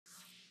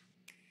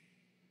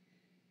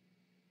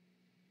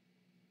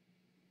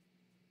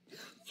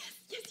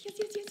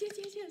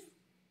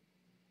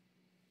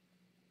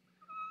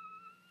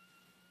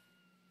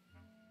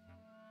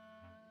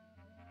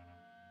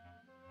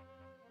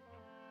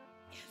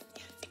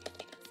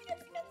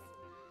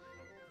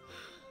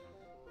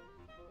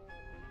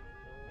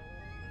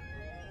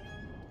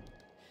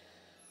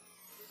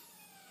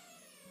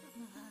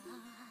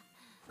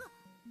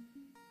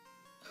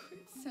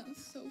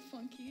sounds so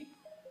funky.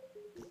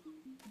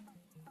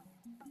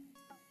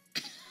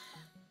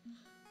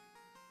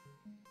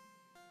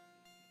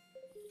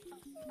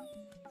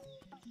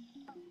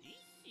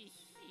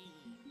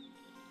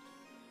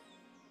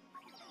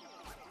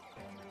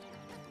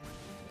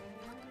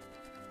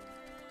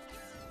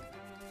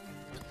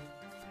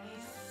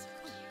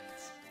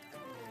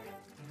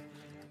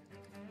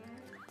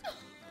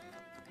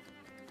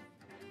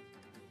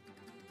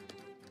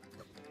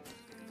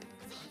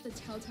 The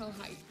Telltale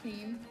Height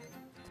theme.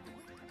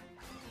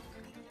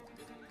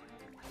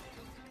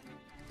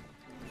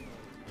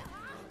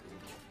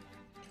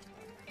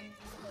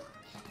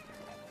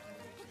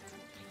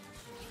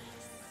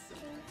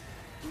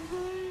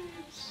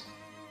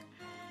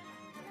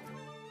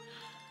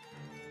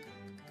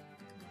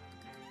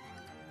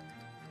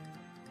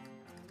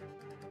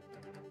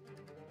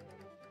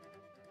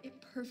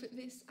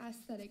 This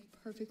aesthetic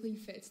perfectly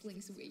fits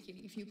Link's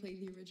Awakening if you play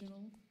the original.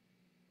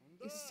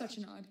 It's such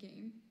an odd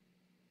game.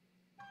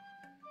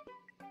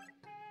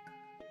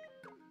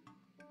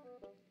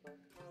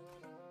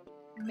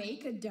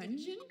 Make a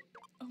dungeon?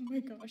 Oh my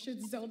gosh,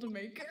 it's Zelda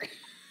Maker.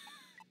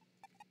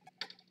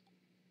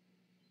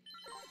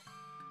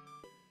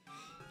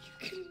 You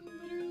can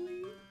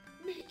literally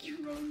make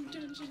your own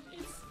dungeon.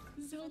 It's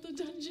Zelda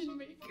Dungeon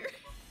Maker.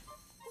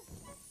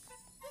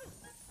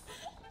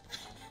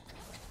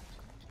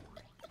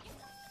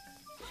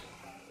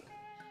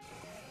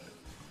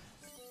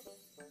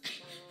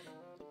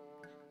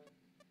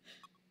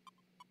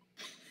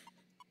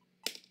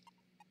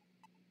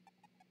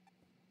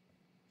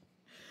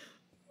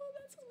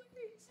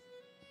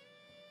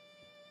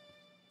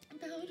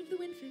 Ballad of the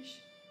Windfish.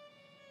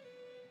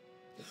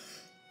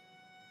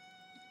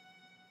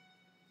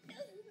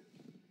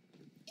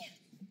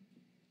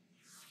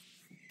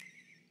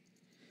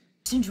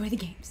 To enjoy the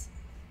games.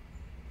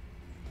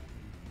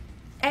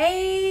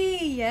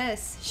 Hey,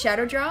 yes.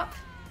 Shadow Drop.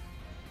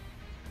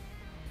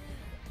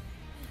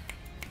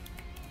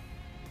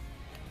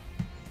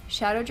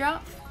 Shadow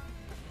Drop?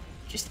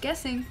 Just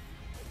guessing.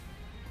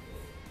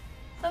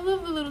 I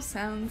love the little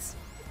sounds.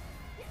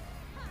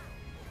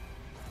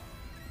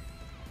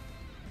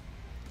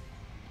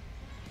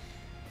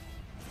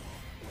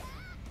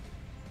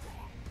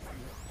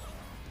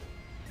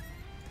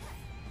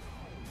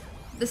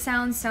 The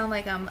sounds sound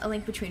like A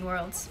Link Between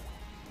Worlds.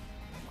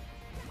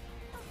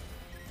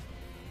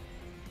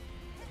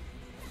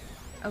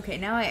 Okay,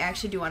 now I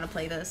actually do want to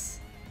play this.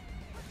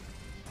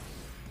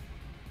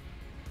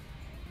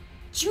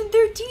 June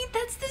 13th,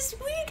 that's this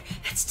week!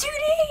 That's 2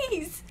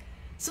 days!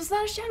 So it's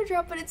not a Shadow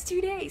Drop, but it's 2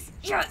 days.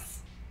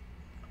 Yes!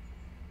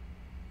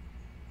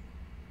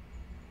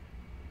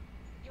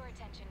 Your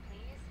attention,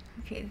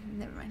 please. Okay,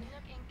 never mind. The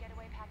Nook Inc.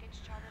 Getaway Package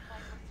charter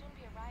flight will soon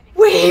be arriving.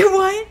 Wait,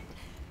 what?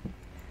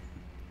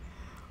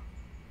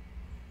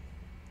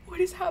 What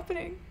is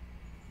happening?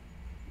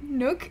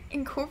 Nook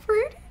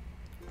Incorporated?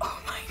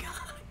 Oh my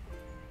god.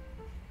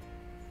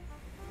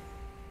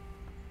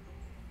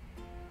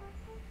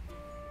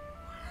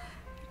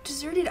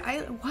 Deserted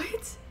island.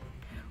 What?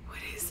 What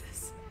is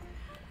this?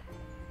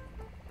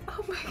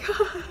 Oh my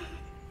god.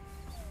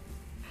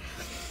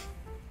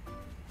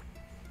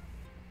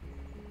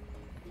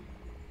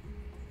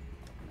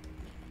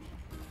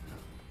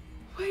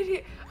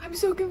 What? I'm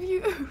so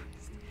confused.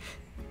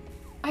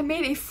 I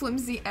made a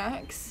flimsy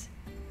axe.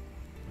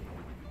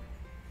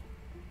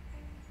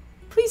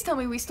 Please tell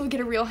me we still get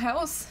a real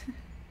house.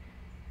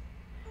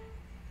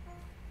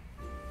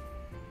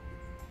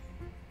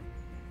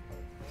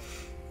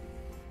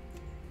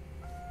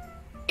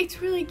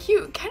 It's really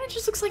cute. Kind of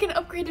just looks like an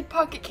upgraded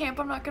pocket camp,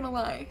 I'm not gonna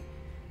lie.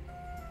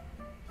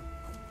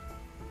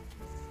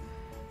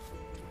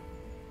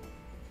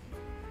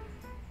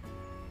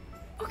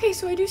 Okay,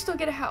 so I do still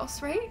get a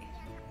house, right?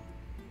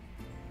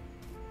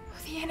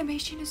 Oh, the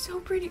animation is so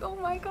pretty. Oh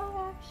my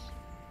gosh.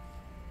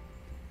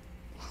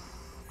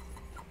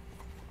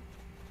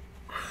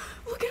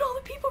 Look at all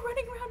the people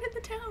running around in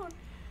the town.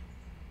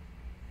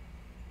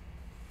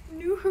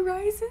 New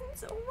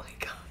Horizons? Oh my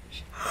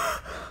gosh.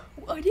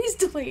 Well, it is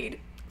delayed.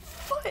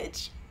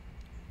 Fudge.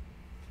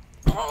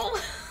 Oh.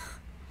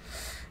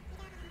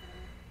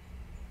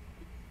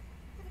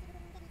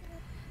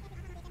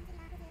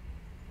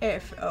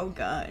 Oh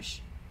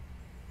gosh.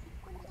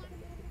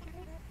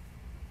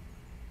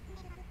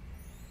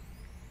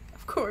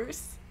 Of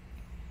course.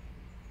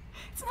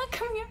 It's not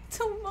coming out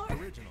till March.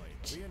 Originally,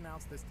 we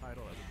announced this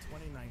title as a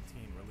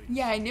 2019 release.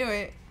 Yeah, I knew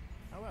it.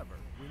 However,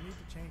 we need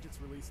to change its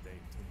release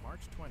date to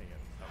March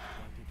 20th of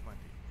 2020.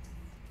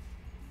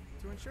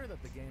 To ensure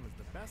that the game is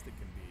the best it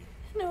can be,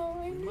 No,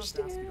 I we must ask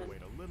you understand. to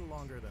wait a little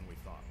longer than we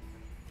thought.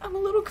 I'm a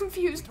little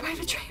confused by We the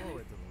look trailer.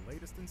 forward to the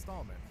latest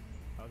installment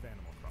of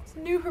Animal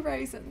Crossing. New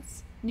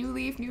Horizons. New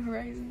Leaf, New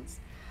Horizons.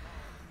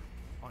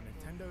 On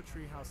Nintendo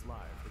Treehouse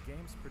Live, the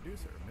game's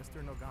producer,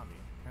 Mr. Nogami,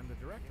 and the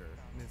director,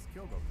 Ms.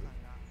 Kyogoku,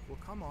 will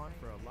come on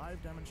for a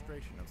live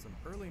demonstration of some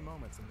early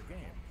moments in the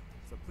game,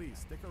 so please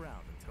stick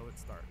around until it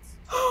starts.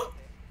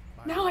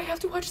 Now I have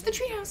to watch the Many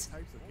different Treehouse.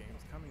 types of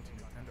games coming to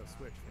Nintendo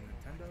Switch from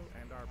Nintendo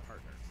and our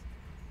partners.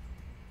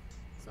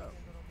 So,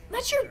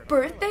 That's your They're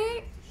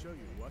birthday? to show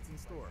you what's in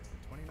store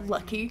for 2019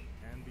 Lucky.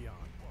 and beyond.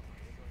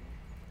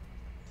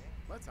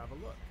 Let's have a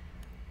look.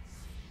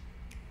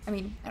 I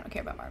mean, I don't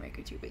care about Mario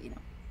Maker 2, but you know.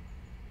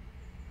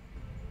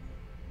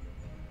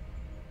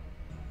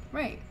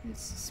 Right,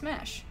 it's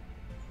Smash.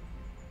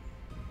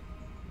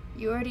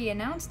 You already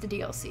announced the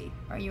DLC.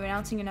 Are you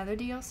announcing another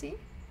DLC?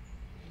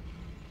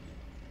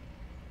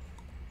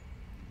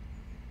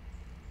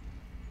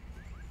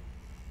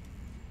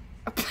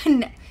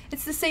 No,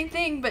 it's the same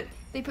thing, but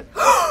they put.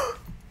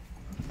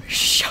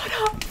 Shut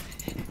up!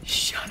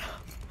 Shut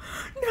up!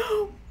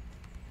 No!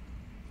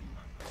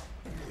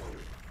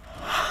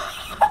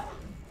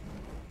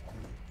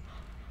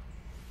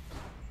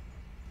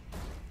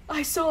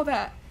 I saw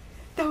that.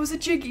 That was a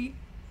jiggy.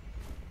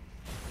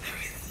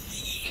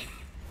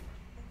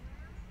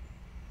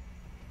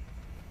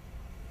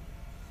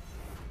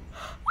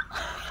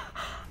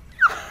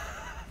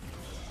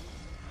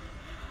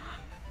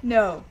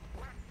 No.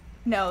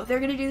 No, they're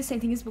gonna do the same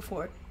thing as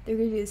before. They're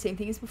gonna do the same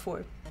thing as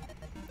before.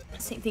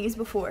 Same thing as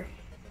before.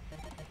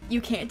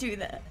 You can't do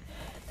that.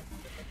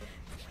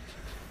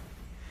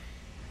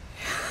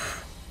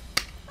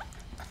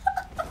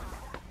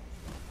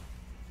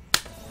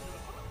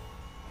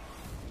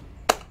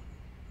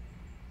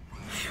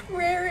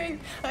 Raring,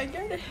 I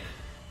get it.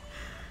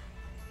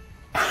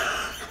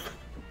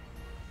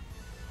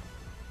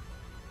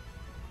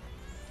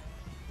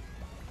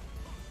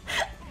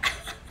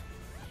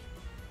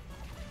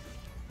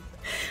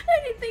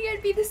 I didn't think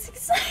I'd be this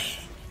excited.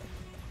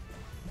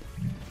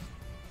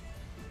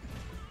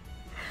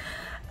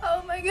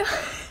 Oh my god.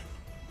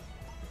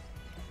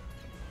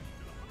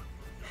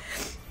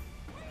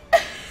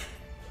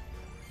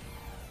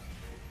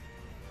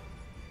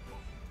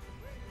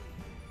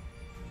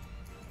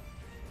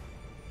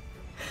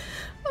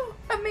 Oh,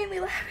 I'm mainly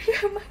laughing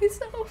at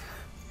myself.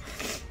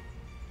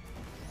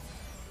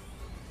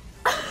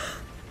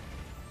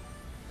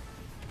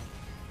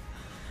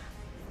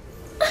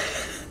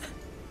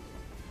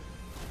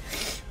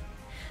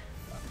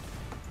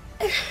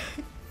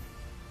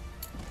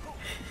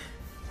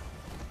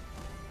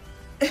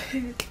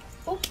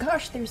 Oh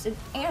gosh, there's an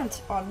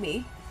ant on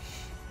me.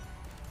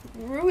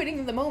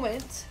 Ruining the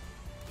moment.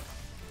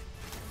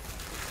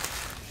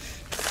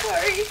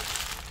 Sorry.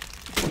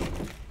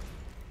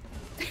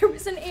 There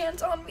was an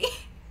ant on me.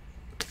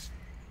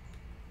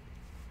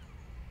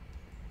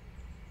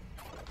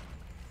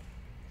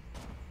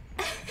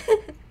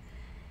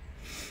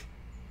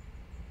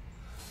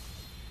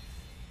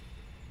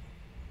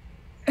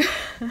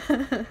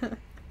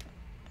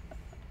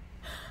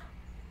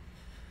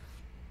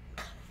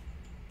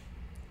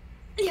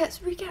 Yes,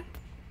 recap.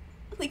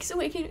 Link's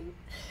Awakening.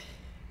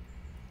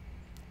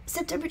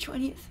 September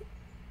 20th.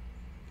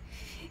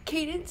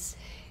 Cadence,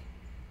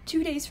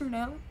 2 days from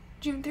now,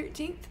 June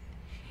 13th.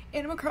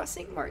 Animal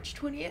Crossing, March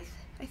 20th.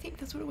 I think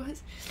that's what it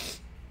was.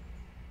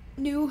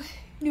 New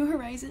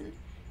Horizon.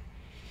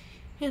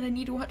 And I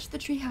need to watch the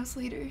Treehouse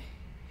later.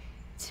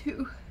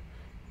 Two.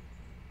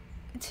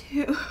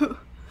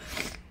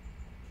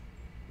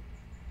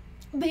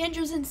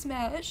 Banjo's in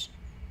Smash.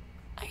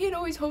 I had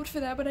always hoped for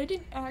that, but I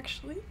didn't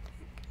actually.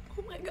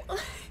 Oh my god.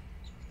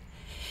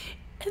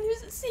 And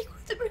there's a sequel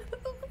to Breath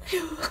of the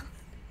Wild.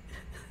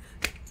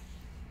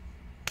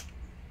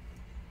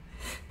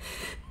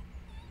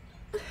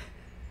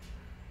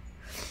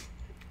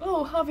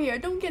 Oh, Javier,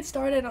 don't get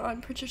started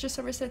on Patricia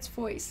Somerset's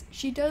voice.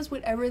 She does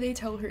whatever they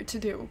tell her to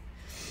do.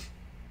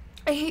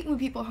 I hate when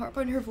people harp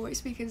on her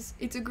voice because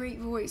it's a great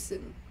voice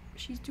and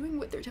she's doing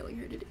what they're telling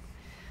her to do.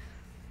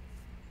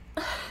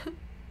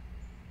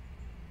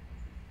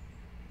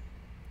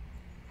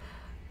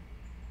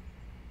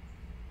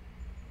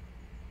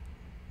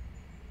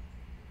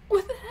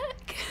 What the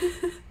heck?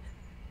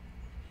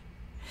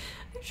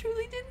 I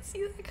truly didn't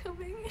see that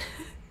coming.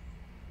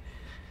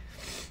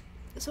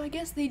 So I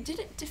guess they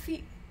didn't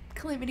defeat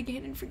Calamity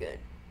Ganon for good.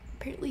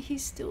 Apparently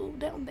he's still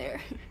down there.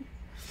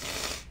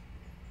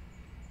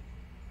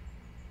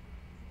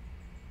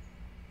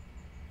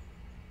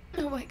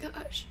 Oh my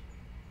gosh.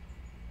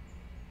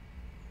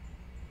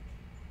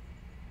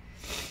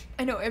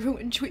 I know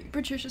everyone tweet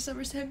Patricia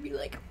Somerset and be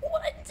like,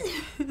 what?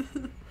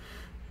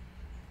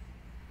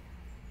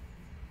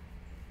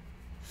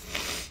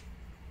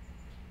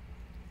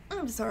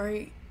 I'm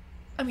sorry.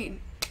 I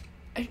mean,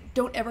 I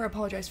don't ever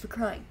apologize for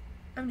crying.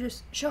 I'm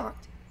just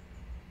shocked.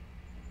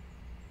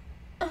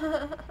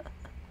 And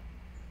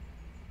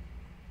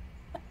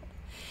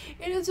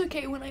it's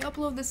okay, when I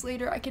upload this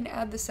later, I can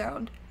add the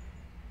sound.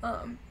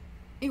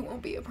 It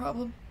won't be a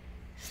problem.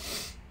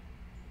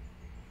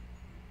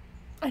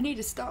 I need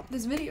to stop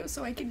this video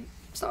so I can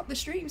stop the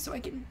stream so I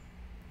can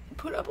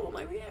put up all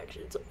my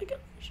reactions. Oh my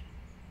gosh.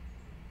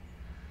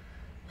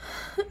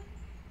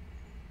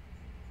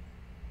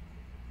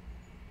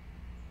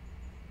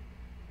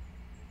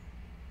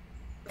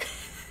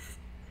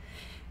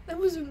 That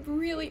was a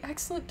really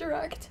excellent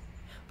direct,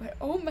 but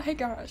oh my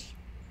gosh.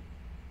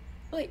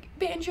 Like,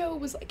 Banjo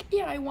was like,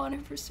 yeah, I want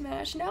him for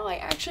Smash. Now I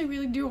actually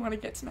really do want to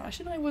get Smash,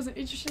 and I wasn't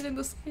interested in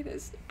the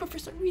slightest. But for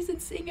some reason,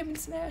 seeing him in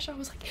Smash, I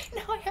was like,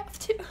 now I have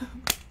to.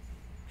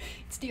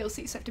 It's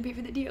DLC, so I have to pay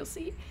for the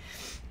DLC.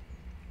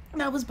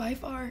 That was by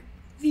far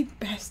the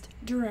best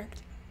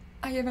direct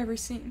I have ever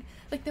seen.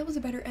 Like, that was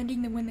a better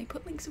ending than when they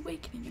put Link's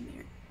Awakening in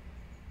there.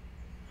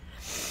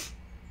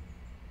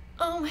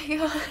 Oh my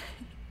god.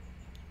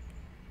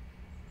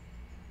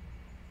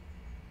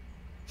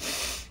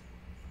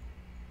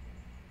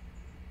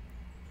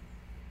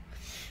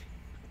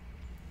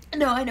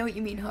 No, I know what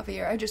you mean,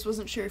 Javier. I just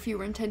wasn't sure if you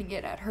were intending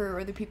it at her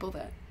or the people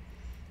that...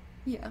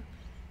 Yeah.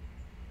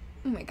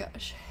 Oh my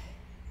gosh.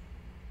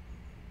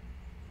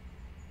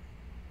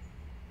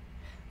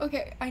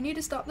 Okay, I need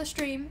to stop the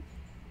stream,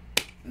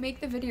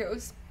 make the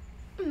videos,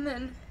 and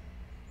then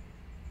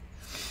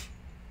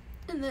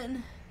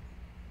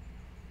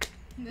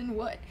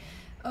what?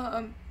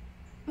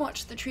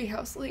 Watch the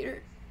treehouse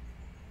later.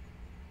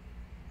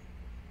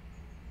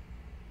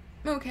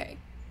 Okay.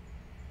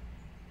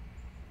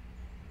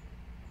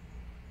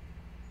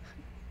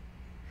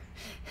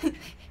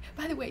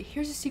 By the way,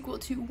 here's a sequel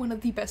to one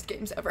of the best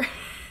games ever.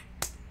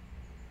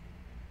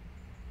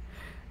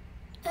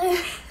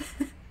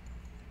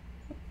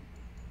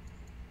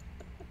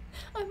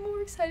 I'm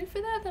more excited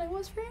for that than I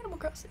was for Animal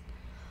Crossing.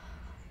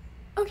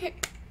 Okay.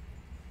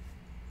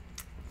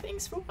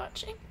 Thanks for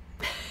watching.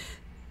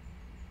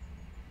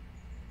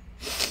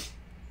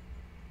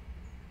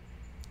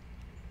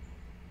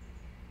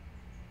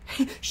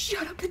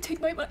 Shut up and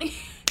take my money.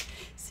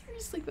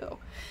 Seriously though.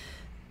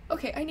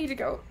 Okay, I need to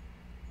go.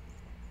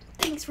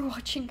 Thanks for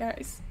watching,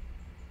 guys.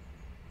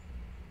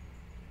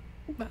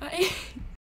 Bye.